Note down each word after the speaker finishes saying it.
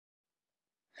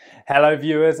Hello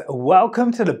viewers,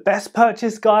 welcome to the best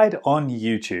purchase guide on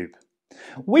YouTube.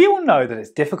 We all know that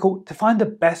it's difficult to find the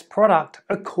best product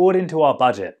according to our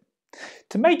budget.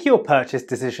 To make your purchase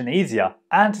decision easier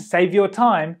and to save your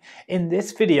time, in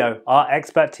this video our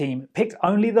expert team picked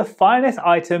only the finest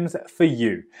items for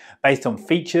you based on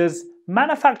features,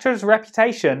 manufacturer's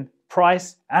reputation,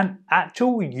 price and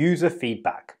actual user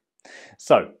feedback.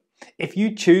 So, if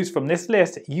you choose from this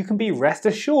list, you can be rest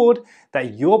assured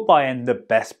that you're buying the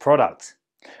best product.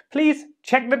 Please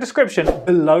check the description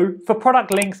below for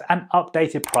product links and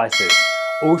updated prices.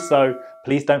 Also,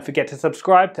 please don't forget to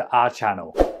subscribe to our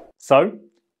channel. So,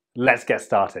 let's get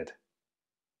started.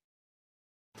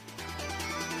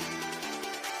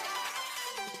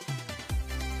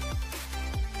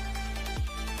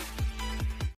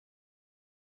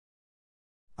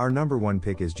 Our number one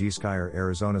pick is GSkyer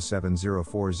Arizona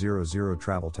 70400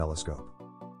 Travel Telescope.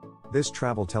 This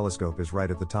travel telescope is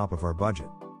right at the top of our budget.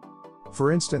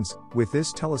 For instance, with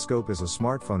this telescope is a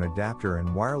smartphone adapter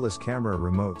and wireless camera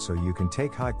remote so you can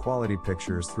take high quality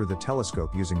pictures through the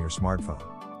telescope using your smartphone.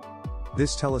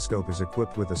 This telescope is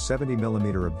equipped with a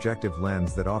 70mm objective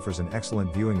lens that offers an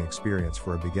excellent viewing experience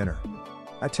for a beginner.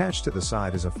 Attached to the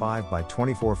side is a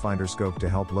 5x24 finder scope to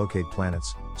help locate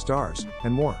planets, stars,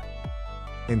 and more.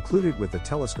 Included with the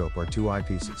telescope are two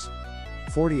eyepieces,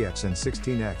 40x and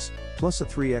 16x, plus a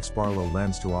 3x Barlow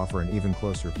lens to offer an even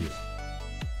closer view.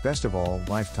 Best of all,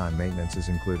 lifetime maintenance is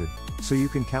included, so you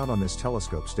can count on this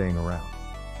telescope staying around.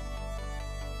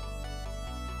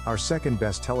 Our second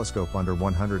best telescope under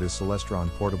 100 is Celestron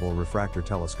Portable Refractor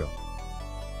Telescope.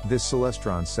 This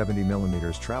Celestron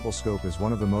 70mm travel scope is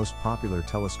one of the most popular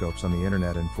telescopes on the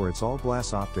internet and for its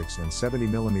all-glass optics and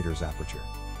 70mm aperture.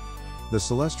 The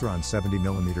Celestron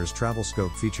 70mm travel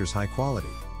scope features high-quality,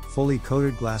 fully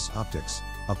coated glass optics,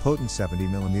 a potent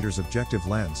 70mm objective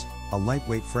lens, a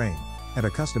lightweight frame, and a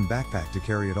custom backpack to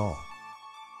carry it all.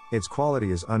 Its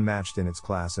quality is unmatched in its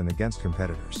class and against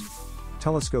competitors.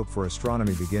 Telescope for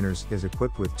astronomy beginners is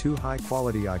equipped with two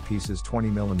high-quality eyepieces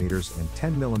 20mm and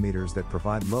 10mm that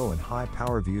provide low and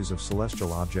high-power views of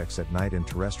celestial objects at night and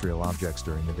terrestrial objects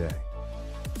during the day.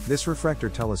 This refractor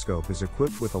telescope is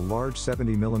equipped with a large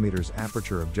 70mm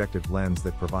aperture objective lens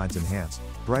that provides enhanced,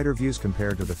 brighter views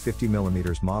compared to the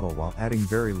 50mm model while adding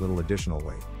very little additional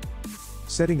weight.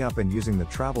 Setting up and using the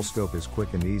travel scope is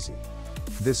quick and easy.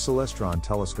 This Celestron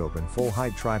telescope and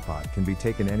full-height tripod can be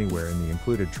taken anywhere in the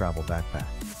included travel backpack.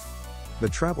 The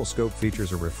travel scope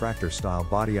features a refractor-style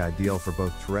body ideal for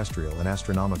both terrestrial and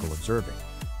astronomical observing.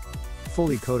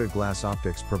 Fully coated glass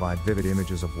optics provide vivid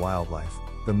images of wildlife,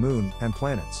 the moon, and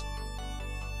planets.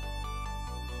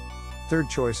 Third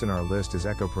choice in our list is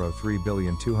Echopro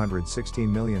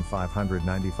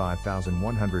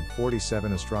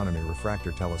 3,216,595,147 Astronomy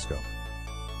Refractor Telescope.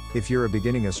 If you're a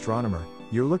beginning astronomer,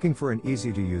 you're looking for an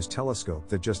easy-to-use telescope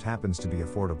that just happens to be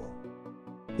affordable.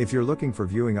 If you're looking for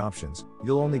viewing options,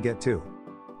 you'll only get two.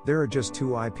 There are just two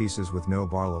eyepieces with no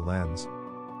Barlow lens.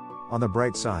 On the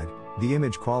bright side, the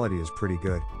image quality is pretty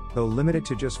good, though limited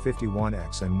to just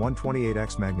 51x and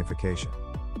 128x magnification.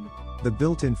 The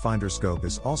built-in finder scope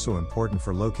is also important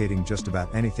for locating just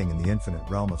about anything in the infinite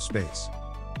realm of space.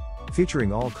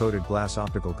 Featuring all coated glass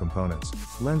optical components,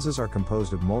 lenses are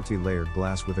composed of multi-layered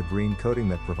glass with a green coating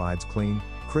that provides clean,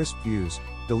 crisp views,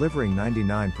 delivering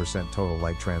 99% total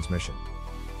light transmission.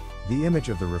 The image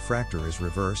of the refractor is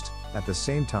reversed, at the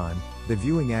same time, the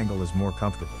viewing angle is more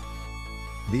comfortable.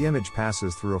 The image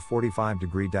passes through a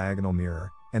 45-degree diagonal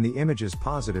mirror, and the image is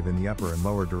positive in the upper and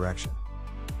lower direction.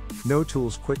 No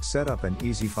tools, quick setup and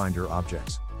easy find your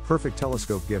objects. Perfect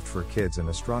telescope gift for kids and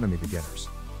astronomy beginners.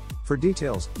 For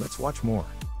details, let's watch more.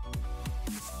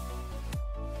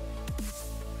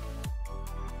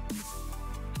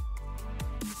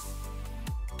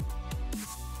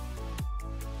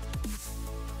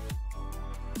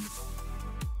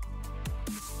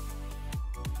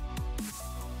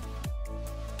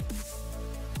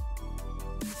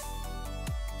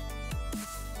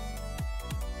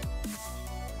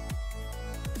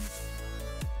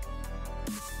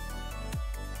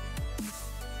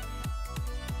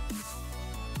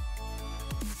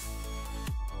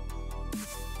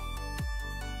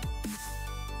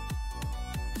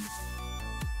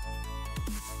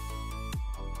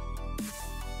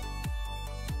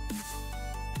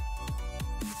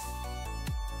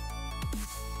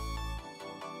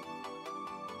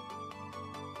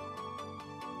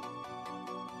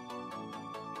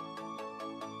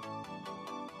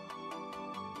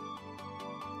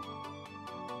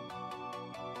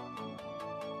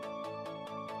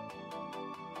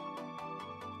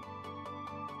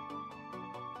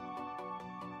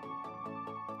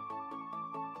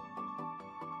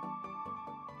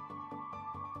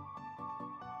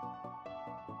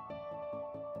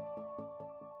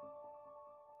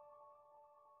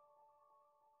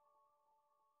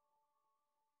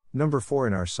 Number 4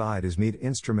 in our side is MEED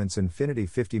Instruments Infinity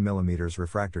 50mm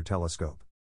Refractor Telescope.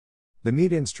 The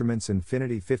MEED Instruments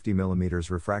Infinity 50mm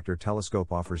Refractor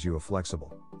Telescope offers you a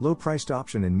flexible, low-priced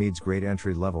option in MEED's great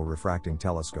entry-level refracting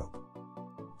telescope.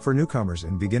 For newcomers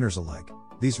and beginners alike,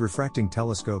 these refracting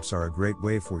telescopes are a great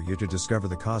way for you to discover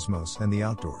the cosmos and the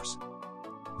outdoors.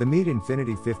 The MEED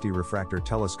Infinity 50 Refractor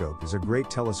Telescope is a great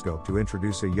telescope to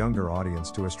introduce a younger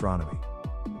audience to astronomy.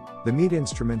 The MEED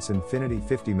Instruments Infinity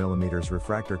 50mm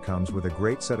Refractor comes with a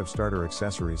great set of starter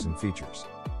accessories and features.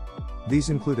 These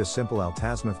include a simple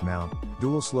altazimuth mount,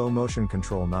 dual slow motion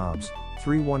control knobs,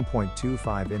 3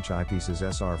 1.25-inch eyepieces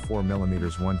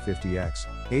SR4mm 150x,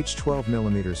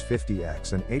 H12mm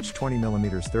 50x and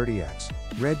H20mm 30x,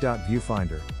 red dot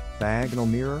viewfinder, diagonal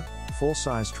mirror,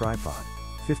 full-size tripod,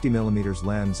 50mm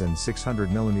lens and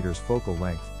 600mm focal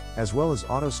length, as well as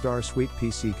AutoStar Suite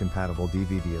PC-compatible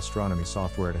DVD astronomy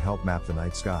software to help map the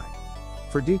night sky.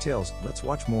 For details, let's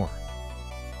watch more.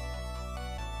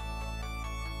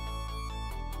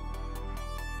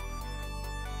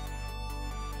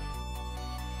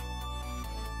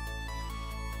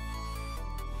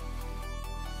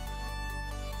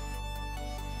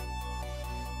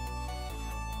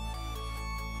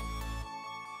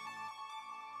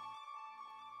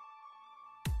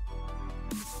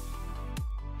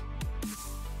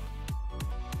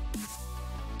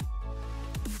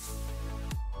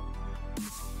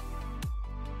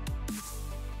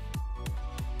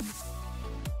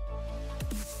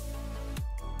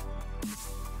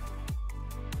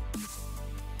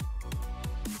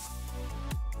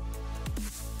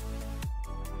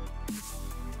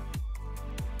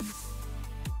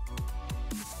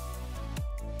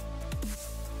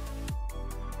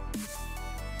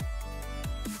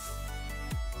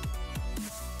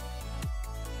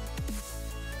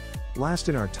 Last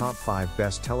in our top 5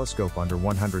 best telescope under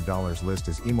 $100 list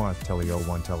is EMARTH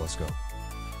Tele-01 telescope.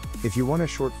 If you want a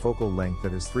short focal length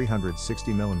that is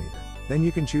 360mm, then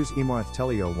you can choose EMARTH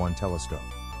Tele-01 telescope.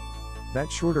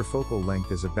 That shorter focal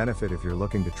length is a benefit if you're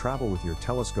looking to travel with your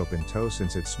telescope in tow,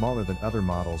 since it's smaller than other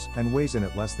models and weighs in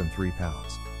at less than 3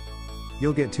 pounds.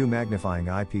 You'll get 2 magnifying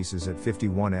eyepieces at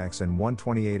 51x and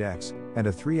 128x, and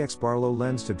a 3x Barlow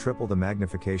lens to triple the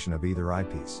magnification of either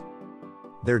eyepiece.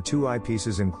 Their 2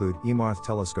 eyepieces include EMARTH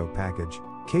Telescope Package,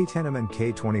 K10mm and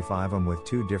K25mm. With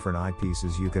 2 different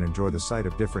eyepieces you can enjoy the sight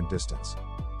of different distance.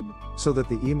 So that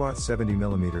the EMARTH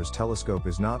 70mm telescope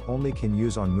is not only can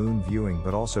use on moon viewing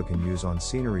but also can use on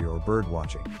scenery or bird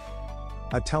watching.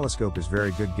 A telescope is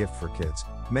very good gift for kids.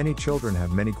 Many children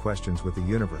have many questions with the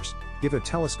universe. Give a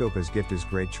telescope as gift is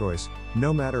great choice,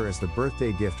 no matter as the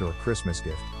birthday gift or Christmas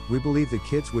gift. We believe the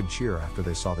kids would cheer after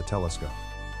they saw the telescope.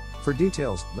 For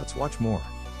details, let's watch more.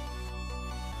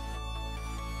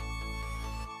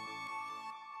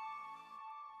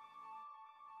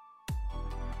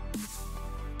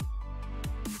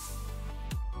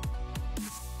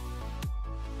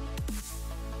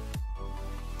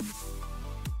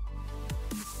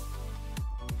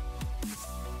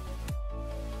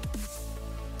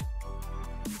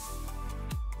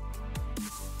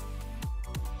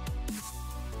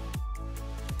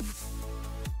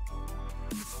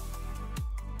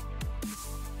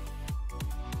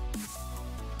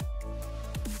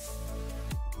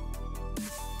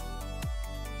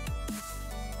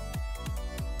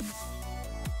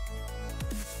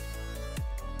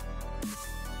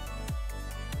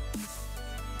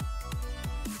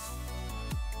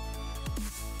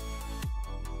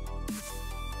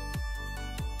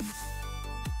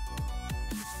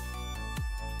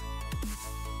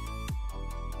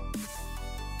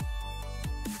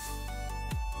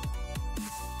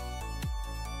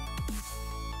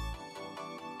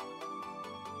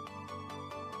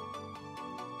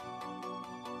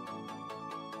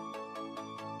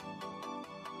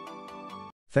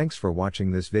 Thanks for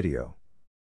watching this video.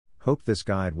 Hope this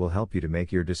guide will help you to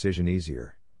make your decision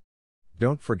easier.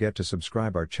 Don't forget to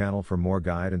subscribe our channel for more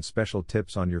guide and special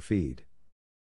tips on your feed.